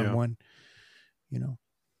on one-on-one,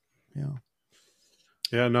 Yeah.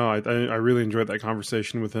 Yeah, no, I really enjoyed that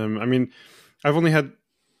conversation with him. I mean, I've only had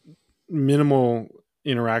minimal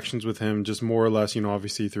interactions with him, just more or less,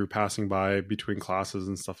 obviously through passing by between classes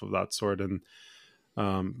and stuff of that sort. And,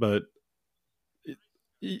 but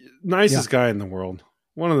nicest guy in the world,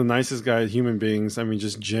 one of the nicest human beings. I mean,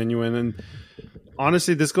 just genuine. And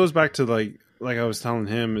honestly, this goes back to like I was telling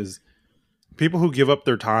him, is people who give up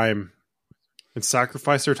their time and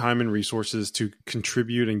sacrifice their time and resources to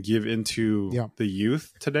contribute and give into the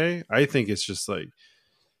youth today, I think it's just like,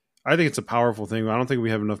 I think it's a powerful thing. I don't think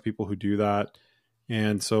we have enough people who do that.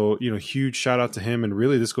 And so, huge shout out to him. And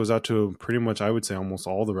really this goes out to pretty much, I would say, almost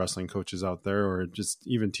all the wrestling coaches out there, or just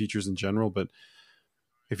even teachers in general. But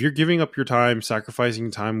if you're giving up your time,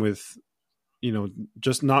 sacrificing time with,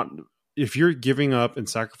 if you're giving up and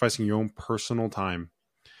sacrificing your own personal time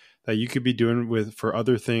that you could be doing for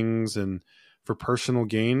other things and for personal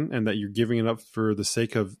gain, and that you're giving it up for the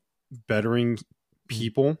sake of bettering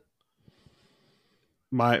people,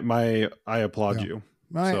 I applaud you.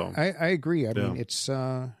 I agree. I mean, it's,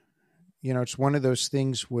 it's one of those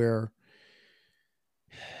things where,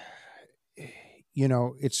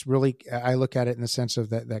 it's really, I look at it in the sense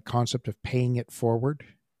of that concept of paying it forward,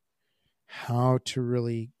 how to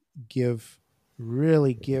really give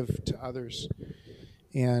to others.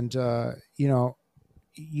 And,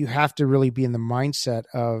 you have to really be in the mindset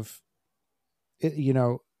of,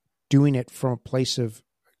 doing it from a place of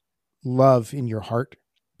love in your heart,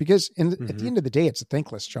 because at the end of the day, it's a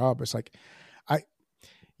thankless job. It's like, I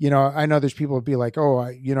know there's people who be like, oh,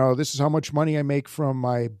 this is how much money I make from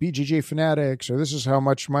my BJJ fanatics, or this is how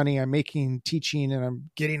much money I'm making teaching, and I'm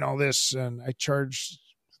getting all this, and I charge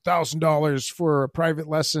 $1,000 for a private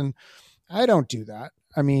lesson. I don't do that.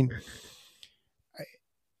 I mean,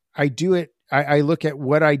 I do it. I look at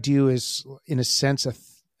what I do as, in a sense,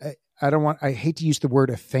 I hate to use the word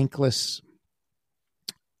a thankless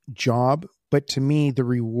job, but to me, the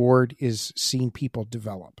reward is seeing people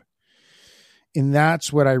develop. And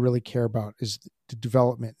that's what I really care about, is the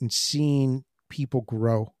development and seeing people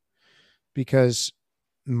grow, because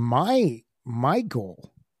my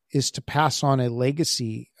goal is to pass on a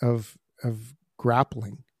legacy of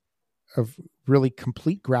grappling, of really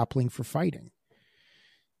complete grappling for fighting.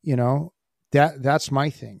 That's my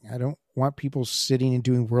thing. I don't want people sitting and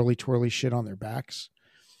doing whirly twirly shit on their backs.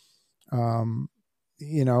 It's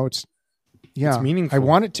meaningful. I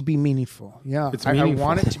want it to be meaningful. Yeah. I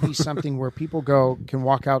want it to be something where people can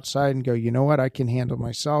walk outside and go, you know what? I can handle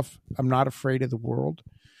myself. I'm not afraid of the world.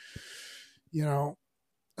 To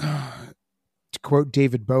quote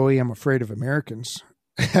David Bowie, I'm afraid of Americans.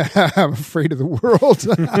 I'm afraid of the world.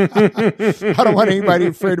 I don't want anybody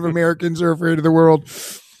afraid of Americans or afraid of the world.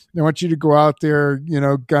 I want you to go out there,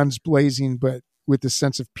 guns blazing, but with a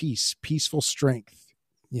sense of peace, peaceful strength,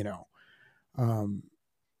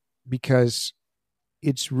 because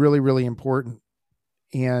it's really, really important.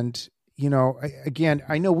 And,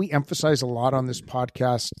 I know we emphasize a lot on this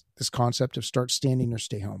podcast, this concept of start standing or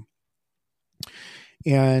stay home.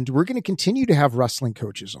 And we're going to continue to have wrestling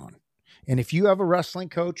coaches on. And if you have a wrestling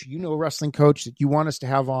coach, a wrestling coach that you want us to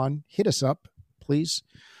have on, hit us up, please.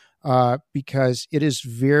 Because it is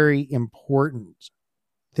very important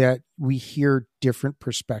that we hear different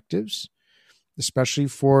perspectives, especially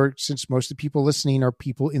since most of the people listening are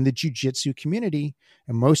people in the jiu-jitsu community,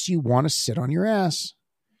 and most of you want to sit on your ass.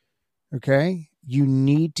 Okay. You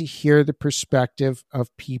need to hear the perspective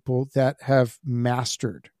of people that have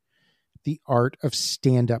mastered the art of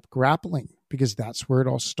stand-up grappling, because that's where it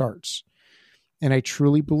all starts. And I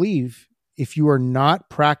truly believe if you are not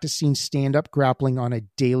practicing stand-up grappling on a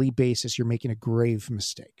daily basis, you're making a grave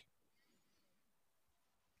mistake.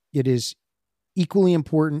 It is equally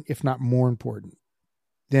important, if not more important,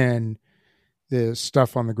 than the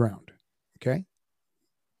stuff on the ground. Okay?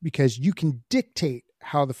 Because you can dictate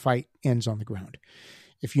how the fight ends on the ground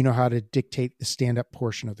if you know how to dictate the stand-up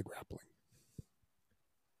portion of the grappling.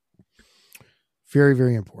 Very,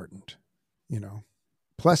 very important,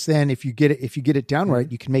 Plus, then if you get it down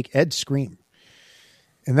right, you can make Ed scream,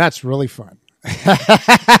 and that's really fun.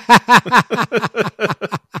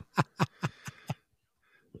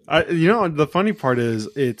 The funny part is,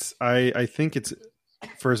 I think it's,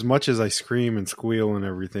 for as much as I scream and squeal and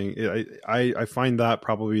everything, I find that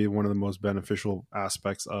probably one of the most beneficial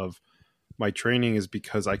aspects of my training, is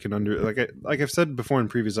because I can like I've said before in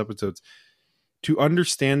previous episodes, to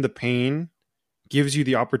understand the pain gives you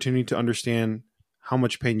the opportunity to understand how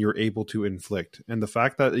much pain you're able to inflict. And the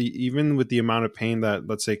fact that even with the amount of pain that,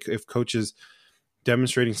 let's say, if coach is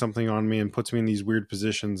demonstrating something on me and puts me in these weird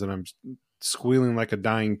positions and I'm squealing like a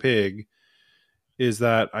dying pig, is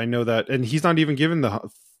that I know that, and he's not even given the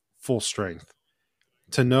full strength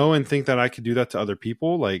to know and think that I could do that to other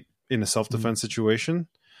people, like in a self-defense situation.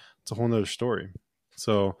 It's a whole nother story.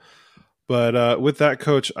 So, but with that,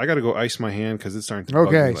 Coach, I got to go ice my hand because it's starting to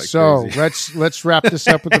bug me like so crazy. let's wrap this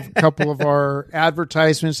up with a couple of our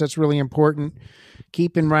advertisements. That's really important.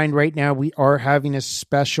 Keep in mind, right now we are having a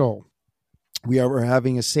special. We are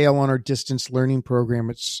having a sale on our distance learning program.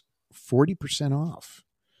 It's 40% off.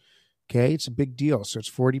 Okay. It's a big deal. So it's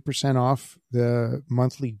 40% off the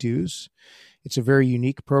monthly dues. It's a very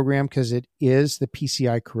unique program because it is the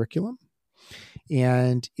PCI curriculum.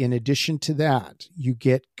 And in addition to that, you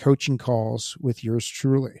get coaching calls with yours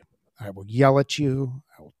truly. I will yell at you.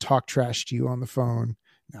 I will talk trash to you on the phone.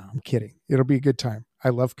 No, I'm kidding. It'll be a good time. I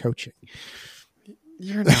love coaching.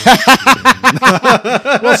 You're not.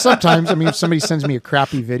 Well, sometimes, I mean, if somebody sends me a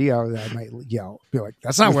crappy video, that I might yell, be like,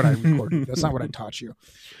 that's not what I recorded. That's not what I taught you.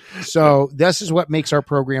 So this is what makes our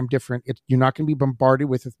program different. You're not going to be bombarded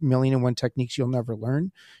with 1,000,001 techniques you'll never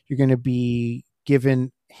learn. You're going to be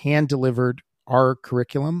given hand-delivered our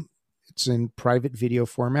curriculum. It's in private video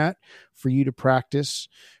format for you to practice,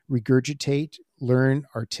 regurgitate, learn,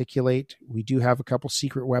 articulate. We do have a couple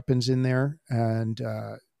secret weapons in there and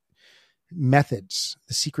methods,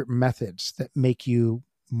 the secret methods that make you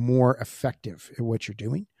more effective at what you're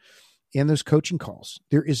doing. And those coaching calls.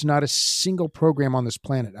 There is not a single program on this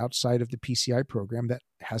planet outside of the PCI program that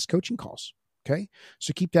has coaching calls. Okay.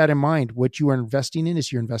 So keep that in mind. What you are investing in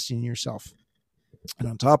is you're investing in yourself. And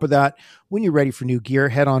on top of that, when you're ready for new gear,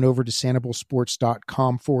 head on over to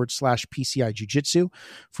saniblesports.com/PCI Jiu-Jitsu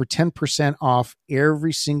for 10% off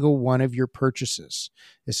every single one of your purchases.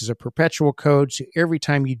 This is a perpetual code. So every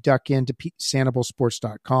time you duck into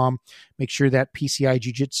saniblesports.com, make sure that PCI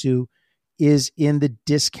Jiu-Jitsu is in the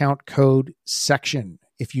discount code section.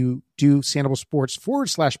 If you do Sanibel Sports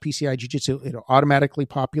 /PCI Jiu-Jitsu, it'll automatically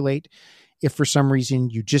populate. If for some reason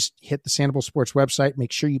you just hit the Sanibel Sports website,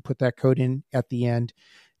 make sure you put that code in at the end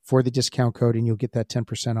for the discount code and you'll get that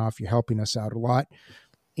 10% off. You're helping us out a lot.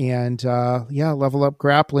 And Level Up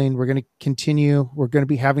Grappling, we're going to continue. We're going to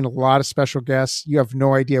be having a lot of special guests. You have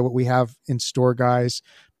no idea what we have in store, guys,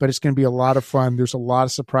 but it's going to be a lot of fun. There's a lot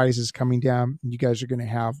of surprises coming down. You guys are going to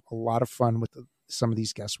have a lot of fun with some of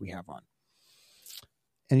these guests we have on.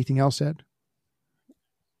 Anything else, Ed?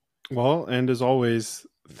 Well, and as always,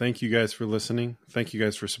 thank you guys for listening. Thank you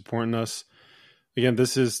guys for supporting us. Again,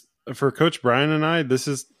 this is for Coach Brian and I.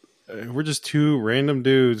 We're just two random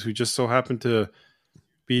dudes who just so happen to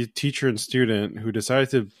be teacher and student who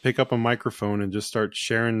decided to pick up a microphone and just start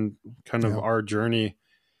sharing kind of our journey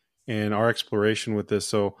and our exploration with this.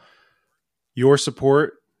 So your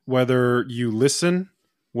support, whether you listen,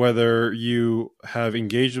 whether you have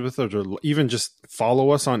engaged with us, or even just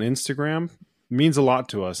follow us on Instagram, means a lot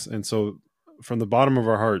to us. And so from the bottom of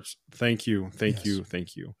our hearts, thank you. I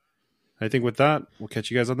think with that, we'll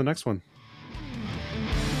catch you guys on the next one.